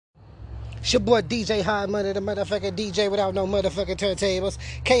It's your boy DJ Hard Money, the motherfucking DJ without no motherfucking turntables.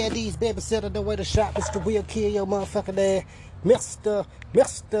 KND's babysitter, the way to shop is the real kill your motherfucking ass. Mister,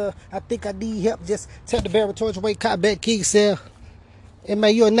 I think I need help. Just tell the barrel towards the way cop back key sell. And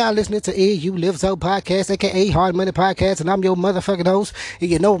man, you are now listening to You Live So Podcast, aka Hard Money Podcast, and I'm your motherfucking host. And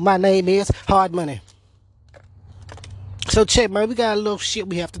you know what my name is, Hard Money. So check, man, we got a little shit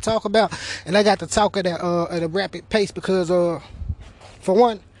we have to talk about, and I got to talk at a rapid pace because for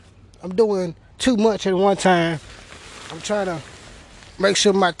one, I'm doing too much at one time. I'm trying to make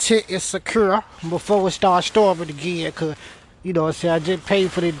sure my tent is secure before it starts storming again. Cause you know, I just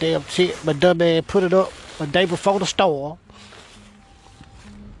paid for this damn tent. My dumb ass put it up a day before the storm.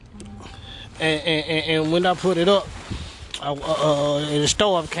 And when I put it up, and the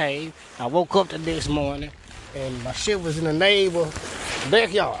storm came. I woke up the next morning and my shit was in the neighbor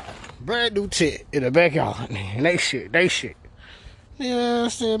backyard. Brand new tent in the backyard. And they shit. Yeah, I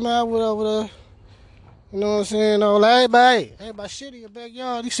said, man, I went over there. You know what I'm saying? Oh, like, hey, my shit in your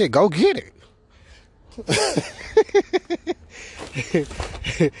backyard. He said, go get it.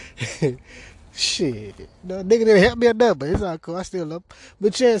 Shit. No, nigga didn't help me enough, but it's all cool. I still love him.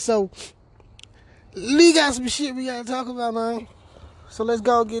 But yeah, so, Lee got some shit we gotta talk about, man. So let's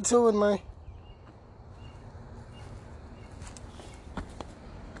go get to it, man.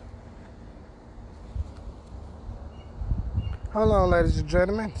 Hold on, ladies and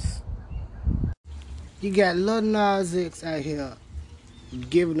gentlemen. You got Lil Nas X out here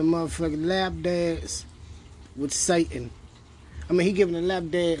giving the motherfucking lap dance with Satan. I mean, he giving the lap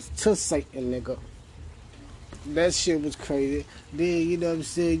dance to Satan, nigga. That shit was crazy. Then, you know what I'm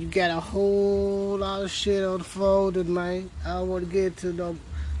saying, you got a whole lot of shit on the folded, man. I don't want to get into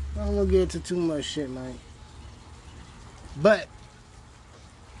too much shit, man. But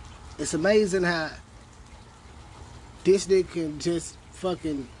it's amazing how this nigga can just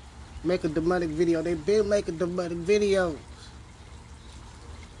fucking make a demonic video. They been making demonic videos.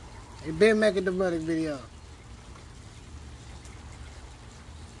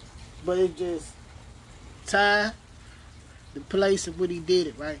 But it just time, the place of when he did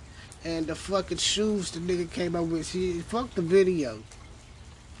it, right? And the fucking shoes the nigga came up with. Fuck the video.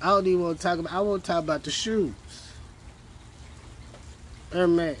 I don't even want to talk about. I want to talk about the shoes.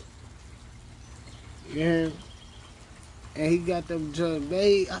 Man, yeah. And he got them just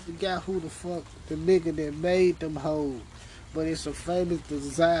made. I forgot who the fuck the nigga that made them hoes. But it's a famous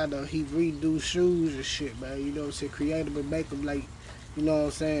designer. He redo shoes and shit, man. You know what I'm saying? Create them and make them like, you know what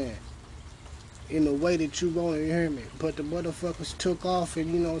I'm saying? In the way that you want it, you hear me? But the motherfuckers took off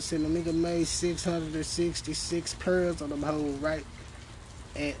and, you know what I'm saying? The nigga made 666 pairs on them hoes, right?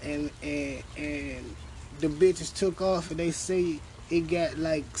 And the bitches took off and they say it got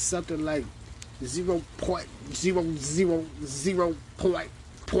like something like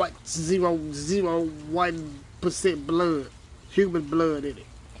 0.000.001% blood, human blood in it.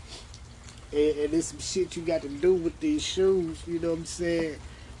 And it's some shit you got to do with these shoes, you know what I'm saying?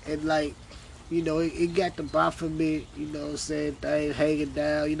 And like, you know, it got the Baphomet, you know what I'm saying, thing hanging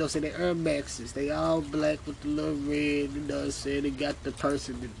down, you know what I'm saying, the Air Maxes, they all black with the little red, you know what I'm saying, it got the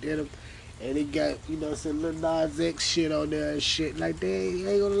person that did them, and it got, you know what I'm saying, Lil Nas X shit on there and shit, like, they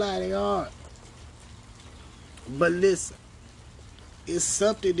ain't gonna lie, they hard. But listen, it's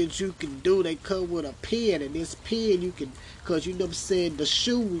something that you can do. They come with a pen, and this pen you can, cause you know what I'm saying, the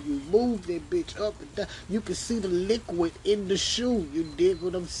shoe, you move that bitch up and down, you can see the liquid in the shoe, you dig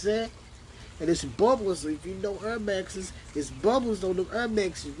what I'm saying? And it's bubbles. If you know Air Maxes, it's bubbles on the Air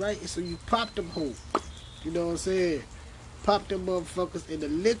Maxes, right? And so you pop them home. You know what I'm saying? Pop them motherfuckers, and the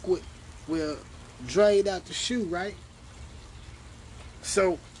liquid will drain out the shoe, right?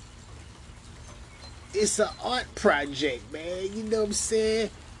 So it's an art project, man. You know what I'm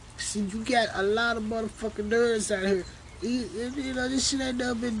saying? So you got a lot of motherfucking nerds out here. You know, this shit ain't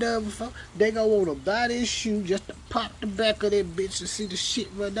never been done before. They gonna want to buy this shoe just to pop the back of that bitch and see the shit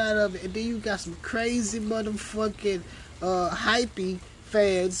run out of it. And then you got some crazy motherfucking hypey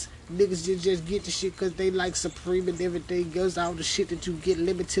fans. Niggas just get the shit because they like Supreme and everything goes. All the shit that you get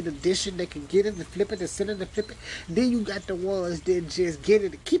limited edition. They can get it and flip it and send it and flip it. Then you got the ones that just get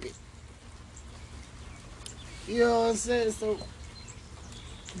it and keep it. You know what I'm saying? So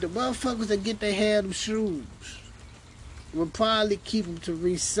the motherfuckers that get their hand them shoes will probably keep them to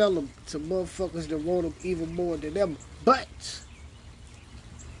resell them to motherfuckers that want them even more than them. But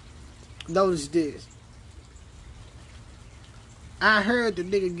notice this. I heard the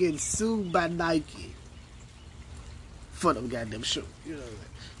nigga getting sued by Nike for them goddamn shoes. You know what I'm saying?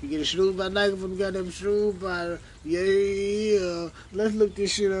 You get a shoes by Nike for them goddamn shoes by yeah. Let's look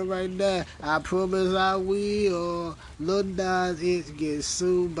this shit up right now. I promise I will. Lil Nas X gets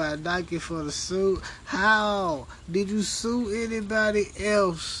sued by Nike for the suit. How? Did you sue anybody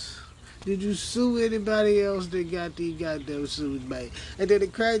else? Did you sue anybody else that got these goddamn shoes made? And then the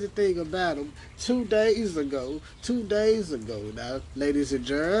crazy thing about them, 2 days ago now, ladies and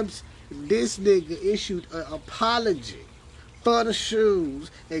germs, this nigga issued an apology for the shoes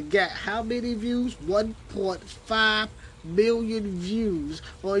and got how many views? 1.5 million views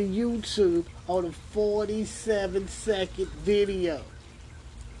on YouTube on a 47-second video.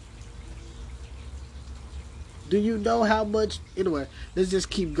 Do you know how much? Anyway, let's just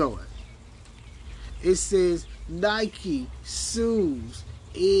keep going. It says Nike sues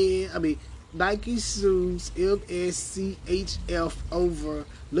Nike sues MSCHF over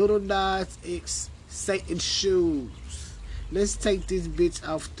Lil Nas X Satan shoes. Let's take this bitch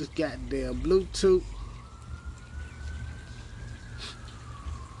off the goddamn Bluetooth.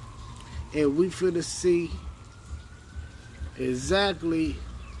 And we finna see exactly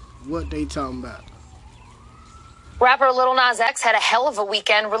what they talking about. Rapper Lil Nas X had a hell of a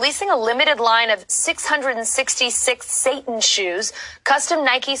weekend, releasing a limited line of 666 Satan shoes, custom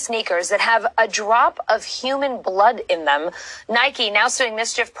Nike sneakers that have a drop of human blood in them. Nike now suing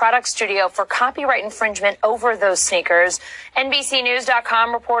Mischief Product Studio for copyright infringement over those sneakers.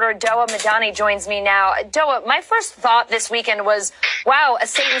 NBCNews.com reporter Doa Madani joins me now. Doa, my first thought this weekend was, wow, a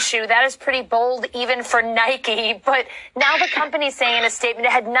Satan shoe, that is pretty bold even for Nike. But now the company's saying in a statement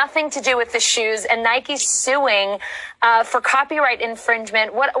it had nothing to do with the shoes, and Nike's suing for copyright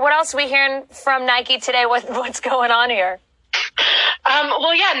infringement. What else are we hearing from Nike today? What's going on here?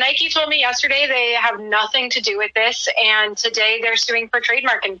 Well, yeah, Nike told me yesterday they have nothing to do with this, and today they're suing for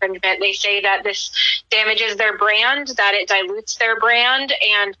trademark infringement. They say that this damages their brand, that it dilutes their brand,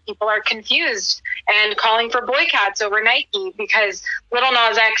 and people are confused and calling for boycotts over Nike because Lil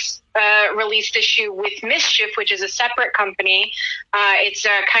Nas X released the shoe with Mischief, which is a separate company. It's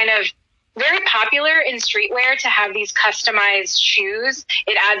a kind of very popular in streetwear to have these customized shoes.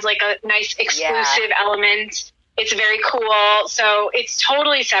 It adds like a nice exclusive element. It's very cool. So it's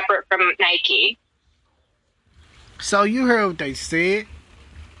totally separate from Nike. So you heard what they said.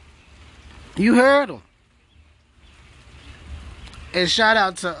 You heard them. And shout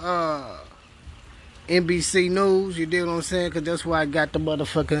out to NBC News. You dig what I'm saying? Because that's where I got the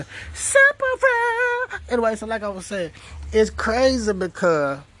motherfucking separate. Anyway, so like I was saying, it's crazy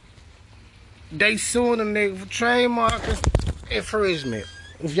because they suing them nigga for trademark infringement.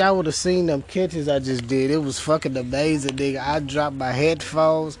 If y'all would have seen them catches I just did, it was fucking amazing, nigga. I dropped my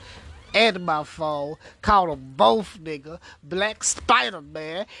headphones and my phone, called them both, nigga. Black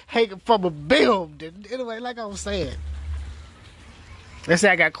Spider-Man hanging from a building. Anyway, like I was saying, they say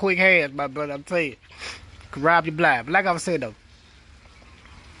I got quick hands, my brother. I'm telling you, can rob you blind. But like I was saying though,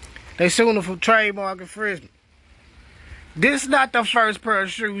 they suing them for trademark infringement. This not the first pair of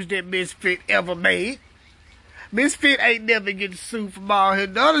shoes that Misfit ever made. Misfit ain't never getting sued from all his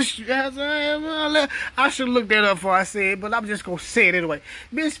other shoes. I should look that up before I say it, but I'm just going to say it anyway.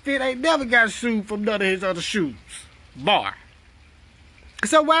 Misfit ain't never got sued from none of his other shoes. Bar.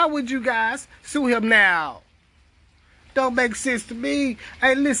 So why would you guys sue him now? Don't make sense to me.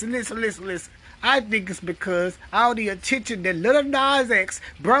 Hey, listen. I think it's because all the attention that Lil Nas X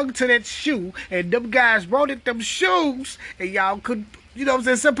brought to that shoe, and them guys wanted them shoes, and y'all could, you know what I'm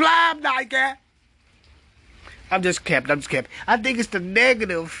saying, supply them, Nike. I'm just capping. I think it's the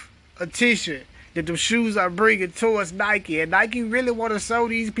negative attention that them shoes are bringing towards Nike, and Nike really want to show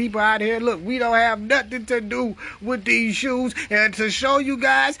these people out here, look, we don't have nothing to do with these shoes, and to show you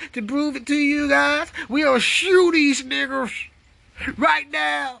guys, to prove it to you guys, we gonna shoe these niggas right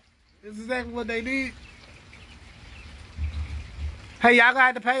now. This is exactly what they did. Hey, y'all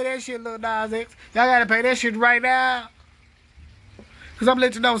got to pay that shit, Lil Nas X. Y'all got to pay that shit right now. Because I'm going to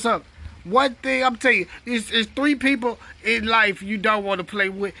let you know something. One thing I'm telling you, it's 3 people in life you don't want to play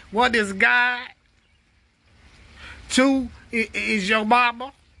with. 1 is God. 2 is your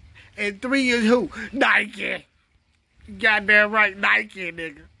mama. And 3 is who? Nike. Goddamn right, Nike,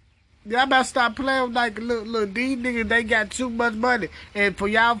 nigga. Y'all better stop playing with Nike. Look, these niggas, they got too much money. And for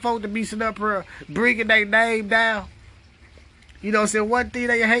y'all folk to be sitting up here bringing their name down, you know what I'm saying? One thing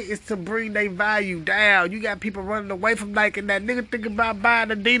they hate is to bring their value down. You got people running away from Nike, and that nigga thinking about buying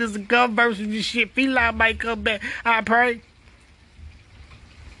Adidas and Converse and shit. Feline might come back. I pray.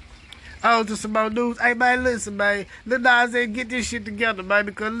 On to some more news. Hey, man, listen, man. Lil Nas X, get this shit together, man.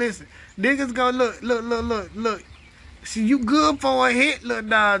 Because, listen, niggas gonna look. See, you good for a hit, Lil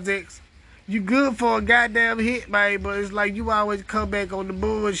Nas X. You good for a goddamn hit, man, but it's like you always come back on the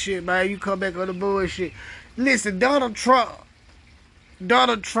bullshit, man. You come back on the bullshit. Listen, Donald Trump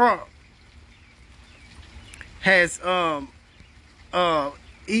has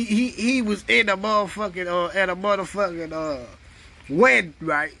he was in a motherfucking at a motherfucking wedding,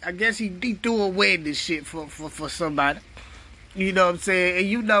 right? I guess he threw a wedding and shit for somebody. You know what I'm saying? And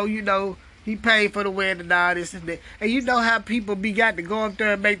you know, he paid for the wedding and all this and that. And you know how people got to go up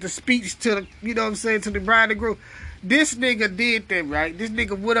there and make the speech to the, you know what I'm saying, to the bride and groom. This nigga did that, right? This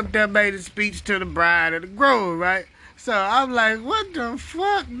nigga went up there and made a speech to the bride and the groom, right? So I'm like, what the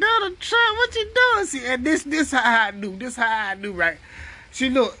fuck, Donald Trump? What you doing? See, and this how I knew. This how I knew, right? See,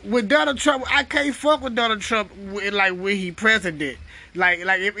 look, with Donald Trump, I can't fuck with Donald Trump when he president. Like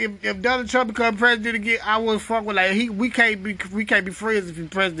if Donald Trump become president again, I wouldn't fuck with we can't be friends if he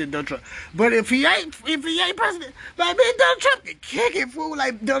president, Donald Trump. But if he ain't president, like man, Donald Trump can kick it, fool.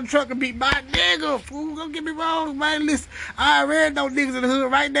 Like Donald Trump can be my nigga, fool. Don't get me wrong, man. Listen, I already know niggas in the hood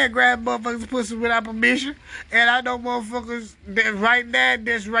right there grab motherfuckers' pussy without permission, and I know motherfuckers that right now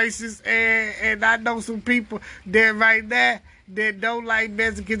that's racist, and I know some people that right now that don't like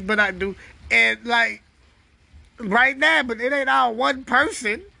Mexicans, but I do, and like. Right now, but it ain't all one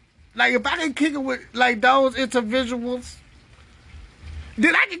person. Like, if I can kick it with, like, those individuals,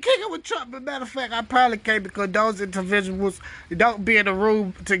 then I can kick it with Trump. But matter of fact, I probably can't because those individuals don't be in a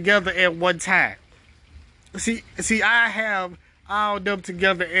room together at one time. See, I have all them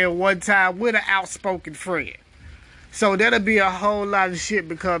together at one time with an outspoken friend. So that'll be a whole lot of shit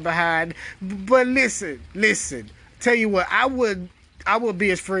become behind. But listen. Tell you what, I would be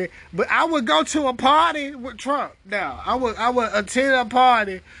his friend, but I would go to a party with Trump. Now, I would attend a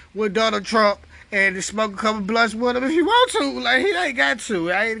party with Donald Trump and smoke a couple blunts with him if he want to. Like, he ain't got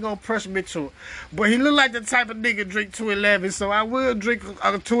to. I ain't gonna press me to it. But he look like the type of nigga drink 211, so I will drink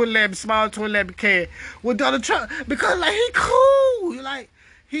a 211, small 211 can with Donald Trump because, like, he cool. Like,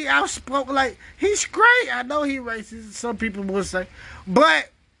 he outspoken. Like, he's great. I know he racist, some people will say, but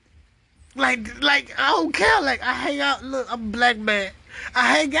like I don't care. Like, I hang out. Look, I'm a black man. I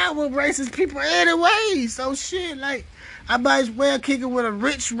hang out with racist people anyway. So shit, like, I might as well kick it with a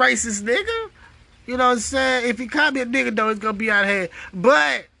rich racist nigga. You know what I'm saying? If he call me a nigga though, it's gonna be out here.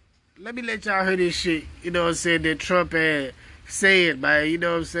 But let me let y'all hear this shit. You know what I'm saying? That Trump had said, man. You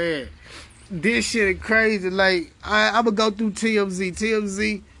know what I'm saying? This shit is crazy. Like, I'm gonna go through TMZ.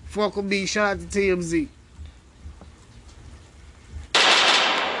 TMZ, fuck with me. Shout out to TMZ.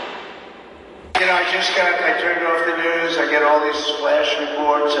 You know, I turned off the news, I get all these flash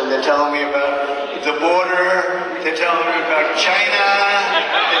reports, and they're telling me about the border, they're telling me about China,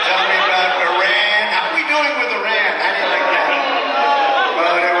 they're telling me about Iran. How are we doing with Iran? How do you like that?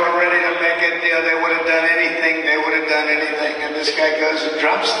 Well, they were ready to make it, they would have done anything, and this guy goes and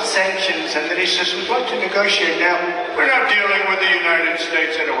drops the sanctions, and then he says, we'd like to negotiate now. We're not dealing with the United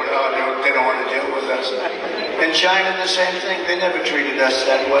States, they don't want to deal with us. And China, the same thing. They never treated us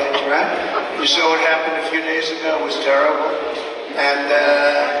that way, right? You saw what happened a few days ago. It was terrible. And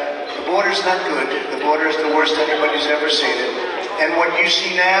the border's not good. The border is the worst anybody's ever seen it. And what you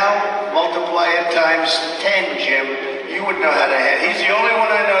see now, multiply it times 10, Jim. You would know how to handle it. He's the only one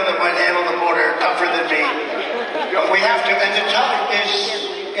I know that might handle the border tougher than me. We have to, and the tough is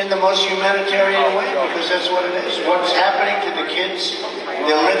in the most humanitarian way, because that's what it is. What's happening to the kids,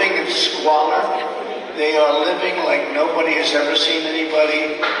 they're living in squalor. They are living like nobody has ever seen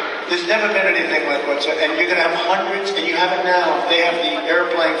anybody. There's never been anything like what's happening. And you're going to have hundreds, and you have it now. They have the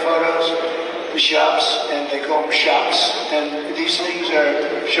airplane photos, the shops, and they call them shops. And these things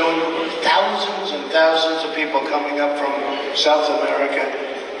are showing thousands and thousands of people coming up from South America.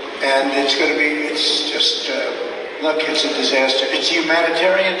 And it's going to be, it's just, look, it's a disaster. It's a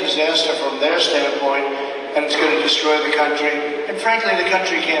humanitarian disaster from their standpoint, and it's going to destroy the country. And frankly, the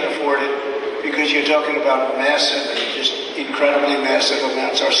country can't afford it. Because you're talking about massive, just incredibly massive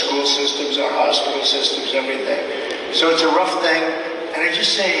amounts. Our school systems, our hospital systems, everything. So it's a rough thing. And I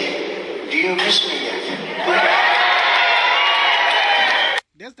just say, do you miss me yet?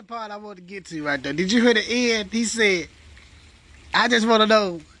 That's the part I want to get to right there. Did you hear the end? He said, I just want to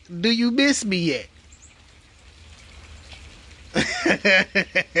know, do you miss me yet?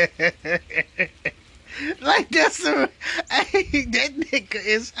 Like, that's that nigga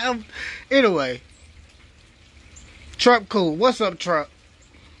is anyway. Trump cool. What's up, Trump?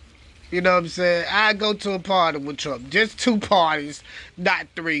 You know what I'm saying? I go to a party with Trump. Just 2 parties, not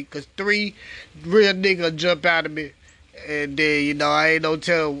 3. Because 3 real nigga jump out of me. And then, you know, I ain't no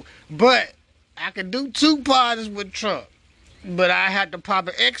tell. But I can do 2 parties with Trump. But I had to pop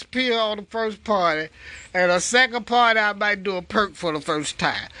an X pill on the first party, and a second party I might do a perk for the first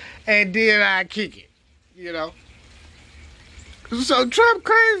time, and then I kick it, you know. So Trump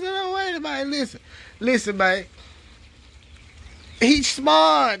crazy. No, wait a minute. Listen, man. He's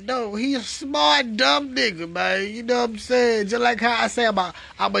smart, though. He a smart, dumb nigga, man. You know what I'm saying? Just like how I say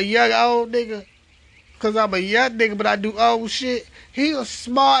I'm a young, old nigga. Because I'm a young nigga, but I do old shit. He a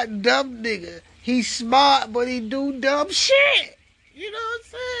smart, dumb nigga. He's smart, but he do dumb shit. You know what I'm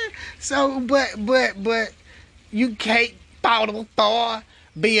saying? So, but, you can't fault him for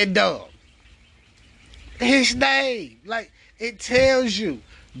being dumb. His name, like, it tells you,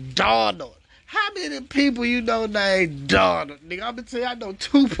 Donald. How many people you know named Donald, nigga? I'm gonna tell you, I know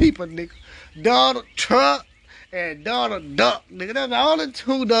 2 people, nigga. Donald Trump and Donald Duck, nigga. That's the only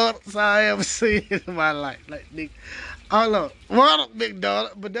 2 Donalds I ever seen in my life. Like, nigga, I don't know, Ronald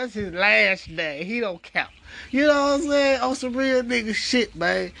McDonald, but that's his last name. He don't count. You know what I'm saying? On some real nigga shit,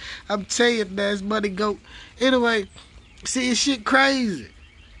 man. I'm telling you, man, this money go. Anyway, see, this shit crazy.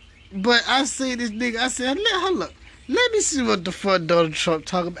 But I see this nigga, I said, hold up. Let me see what the fuck Donald Trump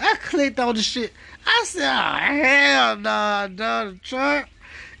talking about. I clicked on the shit. I said, oh, hell nah, Donald Trump.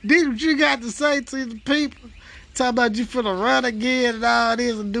 This what you got to say to the people? Talk about you finna run again and all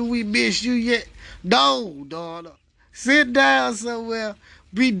this, and do we miss you yet? No, Donald. Sit down somewhere.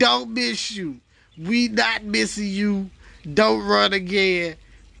 We don't miss you. We not missing you. Don't run again.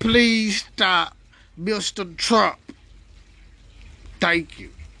 Please stop, Mr. Trump. Thank you.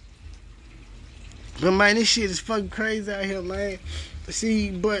 But man, this shit is fucking crazy out here, man.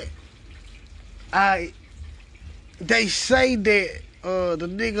 See, but they say that the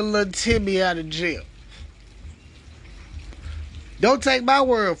nigga Lil Timmy out of jail. Don't take my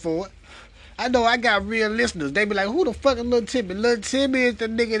word for it. I know I got real listeners. They be like, who the fuck is Lil Timmy? Lil Timmy is the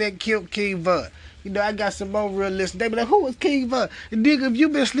nigga that killed King Von. You know, I got some more real listeners. They be like, who is King Von? Nigga, if you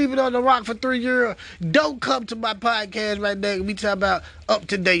been sleeping on the rock for 3 years, don't come to my podcast right now and be talking about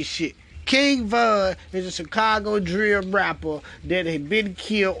up-to-date shit. King Von is a Chicago drill rapper that had been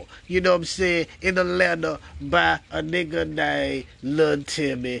killed, you know what I'm saying, in Atlanta by a nigga named Lil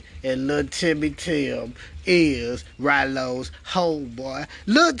Timmy. And Lil Timmy Tim is Rallo's homeboy.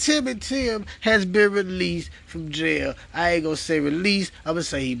 Lil Timmy Tim has been released from jail. I ain't gonna say released, I'm gonna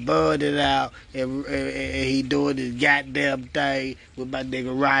say he bonded out and he doing his goddamn thing with my nigga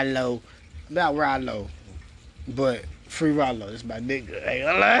Rallo. Not Rallo, but Free Rollo, that's my nigga. Hey,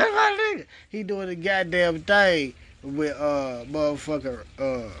 that's my nigga. He doing the goddamn thing with motherfucker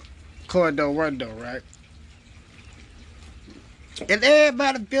Cordo Rondo, right? And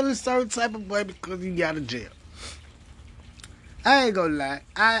everybody feeling certain type of way because he got in jail. I ain't gonna lie.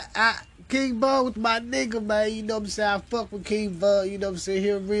 I King Von was my nigga, man. You know what I'm saying? I fuck with King Von, you know what I'm saying? He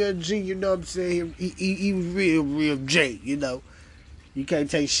a real G, you know what I'm saying? He was real J, you know. You can't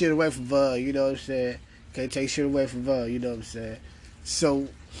take shit away from Von, you know what I'm saying? Can't take shit away from Von, you know what I'm saying? So,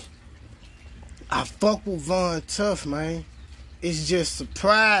 I fuck with Von tough, man. It's just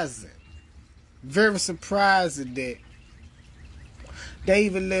surprising. Very surprising that they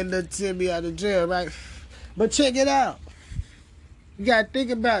even let Lil Timmy out of jail, right? But check it out. You gotta think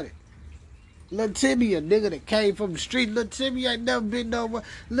about it. Lil Timmy, a nigga that came from the street. Lil Timmy ain't never been nowhere.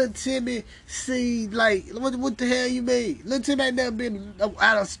 Lil Timmy see, like, what the hell you mean? Lil Timmy ain't never been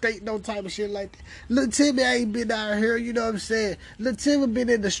out of state, no type of shit like that. Lil Timmy ain't been out here, you know what I'm saying? Lil Timmy been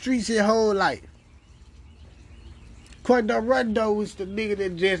in the streets his whole life. Quando Rondo is the nigga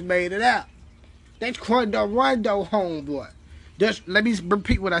that just made it out. That's Quando Rondo homeboy. Let me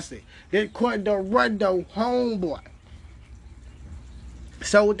repeat what I said. That's Quando Rondo homeboy.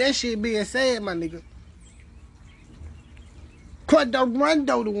 So with that shit being said, my nigga, Quando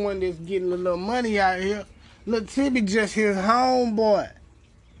Rondo the one that's getting a little money out here. Lil Timmy just his homeboy.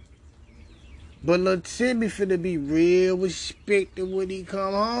 But Lil Timmy finna be real respected when he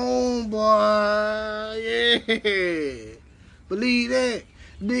come home, boy. Yeah. Believe that.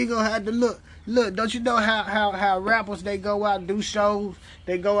 Nigga gonna have to look. Look, don't you know how rappers, they go out and do shows?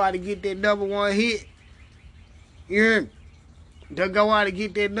 They go out and get that #1 hit. You hear me? They go out and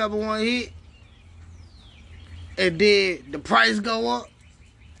get that #1 hit. And then the price go up.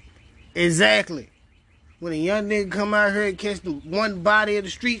 Exactly. When a young nigga come out here and catch the one body in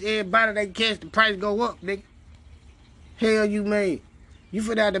the street, everybody they catch, the price go up, nigga. Hell you mean? You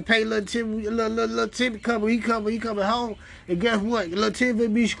finna have to pay Lil Timmy, Lil Timmy he coming home, and guess what? Lil Timmy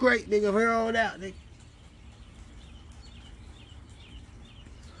be straight, nigga, from here on out, nigga.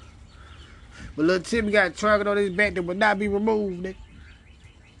 But Lil Timmy got a target on his back that will not be removed, nigga.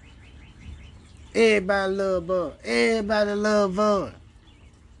 Everybody love Von. Everybody love Von.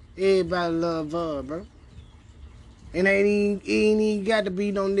 Everybody love Von, bro. And ain't even got to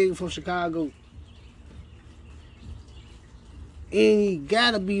be no nigga from Chicago. Ain't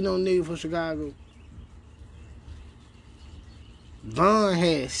gotta be no nigga from Chicago. Von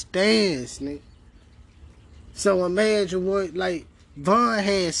had stands, nigga. So imagine what, like, Von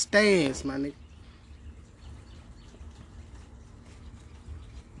had stands, my nigga.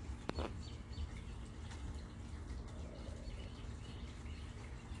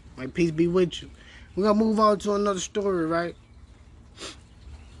 Like, peace be with you. We're gonna move on to another story, right?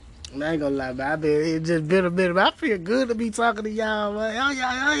 And I ain't gonna lie, man. It's just been a minute. I feel good to be talking to y'all, man. How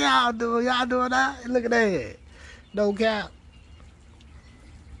y'all doing? Y'all doing that? Look at that. No cap.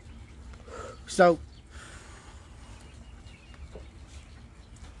 So,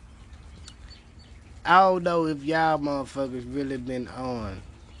 I don't know if y'all motherfuckers really been on,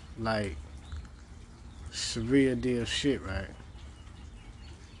 like, some real deal shit, right?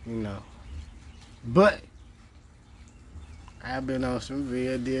 You know. But I've been on some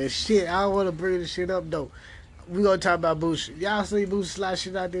real deal shit. I don't want to bring this shit up, though. We gonna talk about Boosie. Y'all see Boosie slap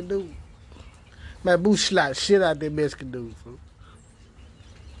shit out there, dude? Man, Boosie slap shit out there, Mexican dude, fool.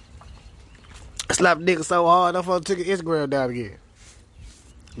 Slap nigga so hard, I took his Instagram down again.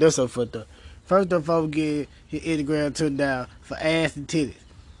 That's so fucked up. First of all, get his Instagram took down for ass and titties.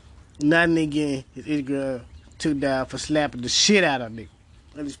 Now nigga his Instagram took down for slapping the shit out of nigga.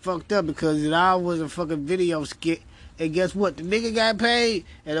 And it's fucked up because it all was a fucking video skit. And guess what? The nigga got paid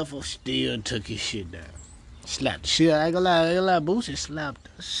and the fuck still took his shit down. Slapped the shit out. I ain't gonna lie, Boosie slapped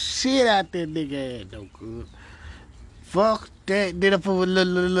the shit out that nigga ass, no good. Fuck that. Then I put with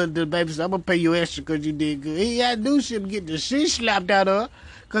little baby, so I'm gonna pay you extra because you did good. He had to do shit to get the shit slapped out of her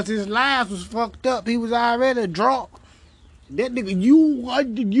because his life was fucked up. He was already drunk. That nigga, you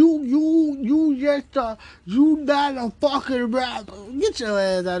not a fucking rapper. Get your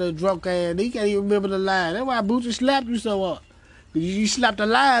ass out of the drunk ass. He can't even remember the line. That's why Boosie slapped you so hard. Because you slapped the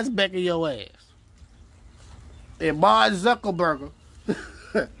lines back in your ass. And Mark Zuckerberg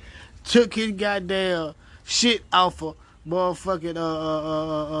took his goddamn shit off of motherfucking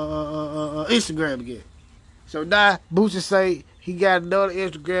Instagram again. So now Boosie say he got another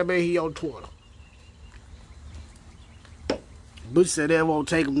Instagram and he on Twitter. Boosie said that won't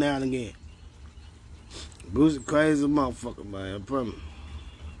take him down again. Boosie crazy as a motherfucker, man. I promise.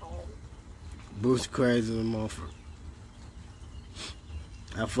 Boosie crazy as a motherfucker.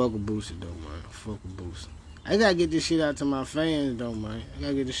 I fuck with Boosie though, man. I fuck with Boosie. I gotta get this shit out to my fans though, man. I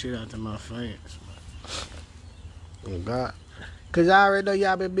gotta get this shit out to my fans, man. Oh God. Cause I already know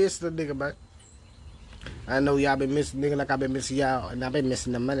y'all been missing the nigga, man. I know y'all been missing nigga like I've been missing y'all. And I've been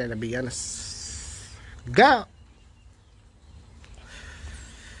missing the money, to be honest. God.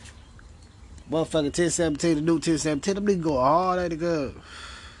 Motherfucking 1017, the new 1017. Them niggas go hard at the good.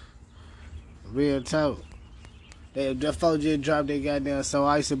 Real talk. They just 4 just dropped their goddamn So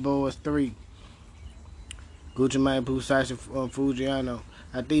Icy Boys 3. Gucci Mane, Pooh Sashi, Fujiano.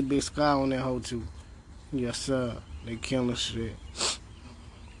 I think Big Sky on that hoe too. Yes sir. They killing shit. It's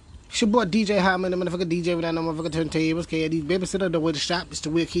your boy DJ Hartman, the motherfucking DJ without no motherfucking turntables. KD's babysitter, the way to shop. It's the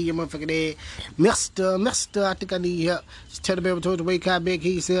Will Key, your motherfucking dad. Mister, I think I need help. Just tell the baby told the way Kai Big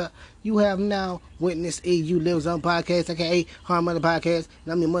Keys here. You have now witnessed a You Lives On podcast, aka Harmon Podcast.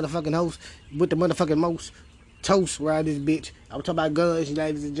 And I'm your motherfucking host with the motherfucking most toast around this bitch. I'm talking about guns,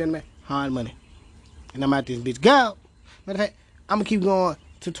 ladies and gentlemen. Hard money. And I'm out this bitch. Go! Matter of fact, I'm gonna keep going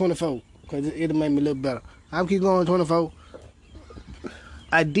to 24 because it'll make me look better. I'm keep going to 24.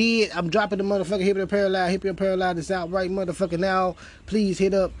 I'm dropping the motherfucking Hip Your Paralyzed is out right motherfucking now. Please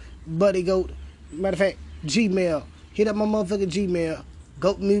hit up Buddy Goat. Matter of fact, Gmail. Hit up my motherfucking Gmail.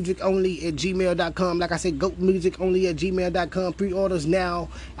 GoatMusicOnly@gmail.com. Like I said, GoatMusicOnly@gmail.com. Pre-orders now.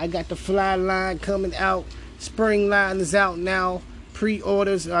 I got the fly line coming out. Spring line is out now.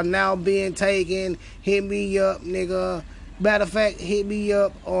 Pre-orders are now being taken. Hit me up, nigga. Matter of fact, hit me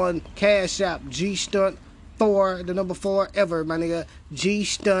up on Cash App. G-Stunt 4, the number 4 ever, my nigga.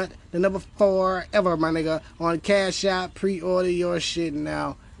 G-Stunt, the number 4 ever, my nigga. On Cash App, pre-order your shit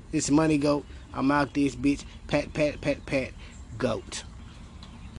now. It's Money Goat. I'm out this bitch. Pat, Goat.